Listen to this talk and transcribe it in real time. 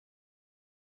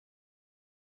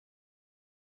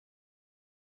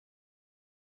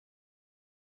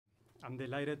I'm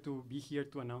delighted to be here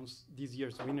to announce this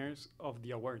year's winners of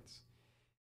the awards.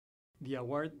 The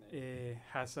award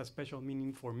has a special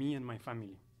meaning for me and my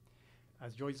family.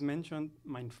 As Joyce mentioned,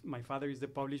 my father is the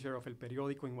publisher of El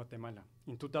Periódico in Guatemala.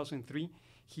 In 2003,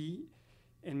 he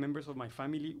and members of my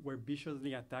family were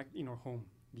viciously attacked in our home.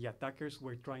 The attackers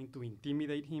were trying to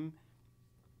intimidate him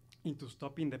into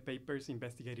stopping the paper's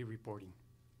investigative reporting.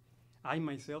 I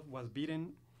myself was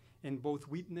beaten and both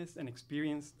witnessed and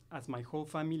experienced as my whole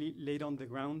family laid on the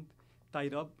ground,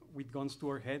 tied up with guns to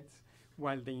our heads,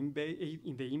 while the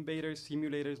invaders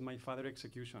simulated my father's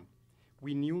execution.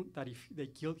 We knew that if they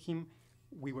killed him,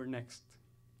 we were next.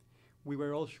 We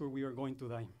were all sure we were going to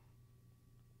die.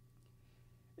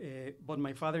 But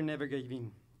my father never gave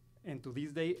in. And to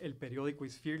this day, El Periódico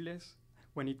is fearless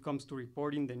when it comes to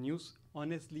reporting the news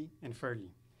honestly and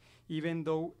fairly, even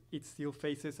though it still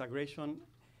faces aggression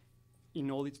in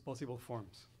all its possible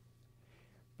forms.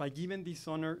 By giving this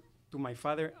honor to my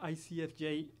father,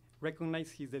 ICFJ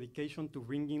recognized his dedication to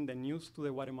bringing the news to the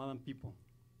Guatemalan people,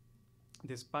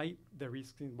 despite the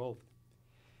risks involved.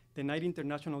 The Knight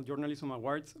International Journalism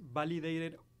Awards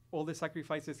validated all the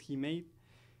sacrifices he made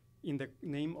in the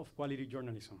name of quality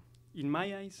journalism. In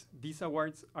my eyes, these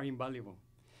awards are invaluable,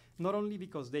 not only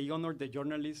because they honor the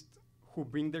journalists who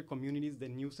bring their communities the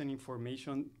news and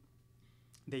information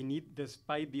they need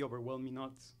despite the overwhelming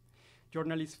odds.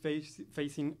 Journalists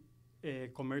facing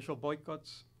commercial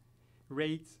boycotts,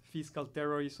 raids, fiscal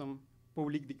terrorism,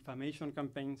 public defamation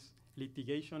campaigns,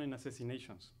 litigation and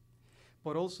assassinations.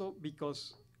 But also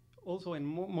and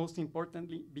most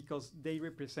importantly, because they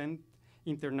represent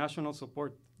international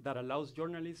support that allows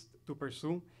journalists to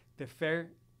pursue the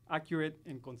fair, accurate,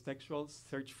 and contextual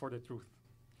search for the truth.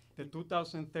 The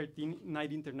 2013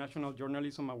 Knight International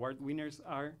Journalism Award winners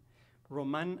are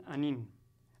Roman Anin,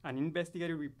 an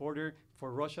investigative reporter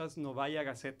for Russia's Novaya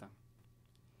Gazeta,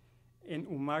 and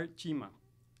Umar Chima,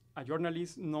 a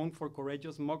journalist known for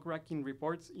courageous muckraking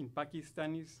reports in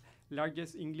Pakistani's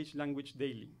largest English language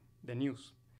daily, The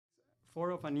News.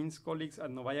 4 of Anin's colleagues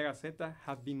at Novaya Gazeta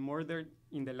have been murdered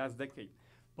in the last decade,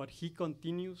 but he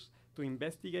continues to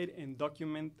investigate and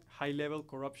document high-level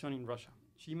corruption in Russia.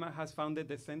 Chima has founded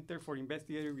the Center for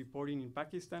Investigative Reporting in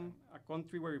Pakistan, a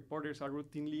country where reporters are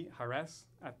routinely harassed,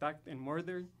 attacked, and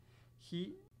murdered.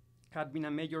 He had been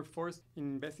a major force in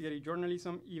investigative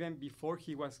journalism even before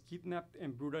he was kidnapped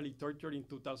and brutally tortured in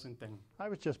 2010. I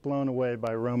was just blown away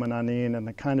by Roman Anin and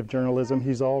the kind of journalism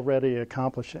he's already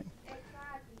accomplishing.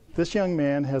 This young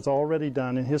man has already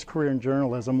done in his career in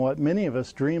journalism what many of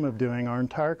us dream of doing our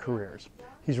entire careers.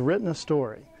 He's written a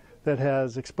story that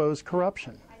has exposed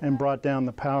corruption and brought down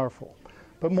the powerful.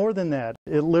 But more than that,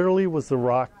 it literally was the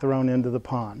rock thrown into the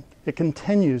pond. It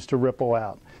continues to ripple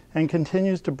out and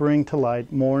continues to bring to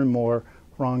light more and more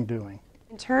wrongdoing.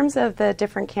 In terms of the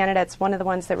different candidates, one of the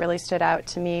ones that really stood out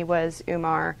to me was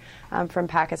Umar from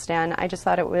Pakistan. I just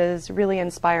thought it was really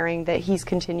inspiring that he's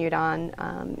continued on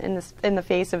in the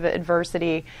face of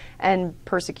adversity and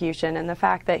persecution, and the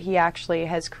fact that he actually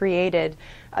has created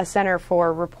a center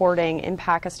for reporting in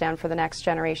Pakistan for the next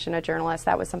generation of journalists.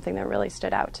 That was something that really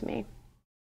stood out to me.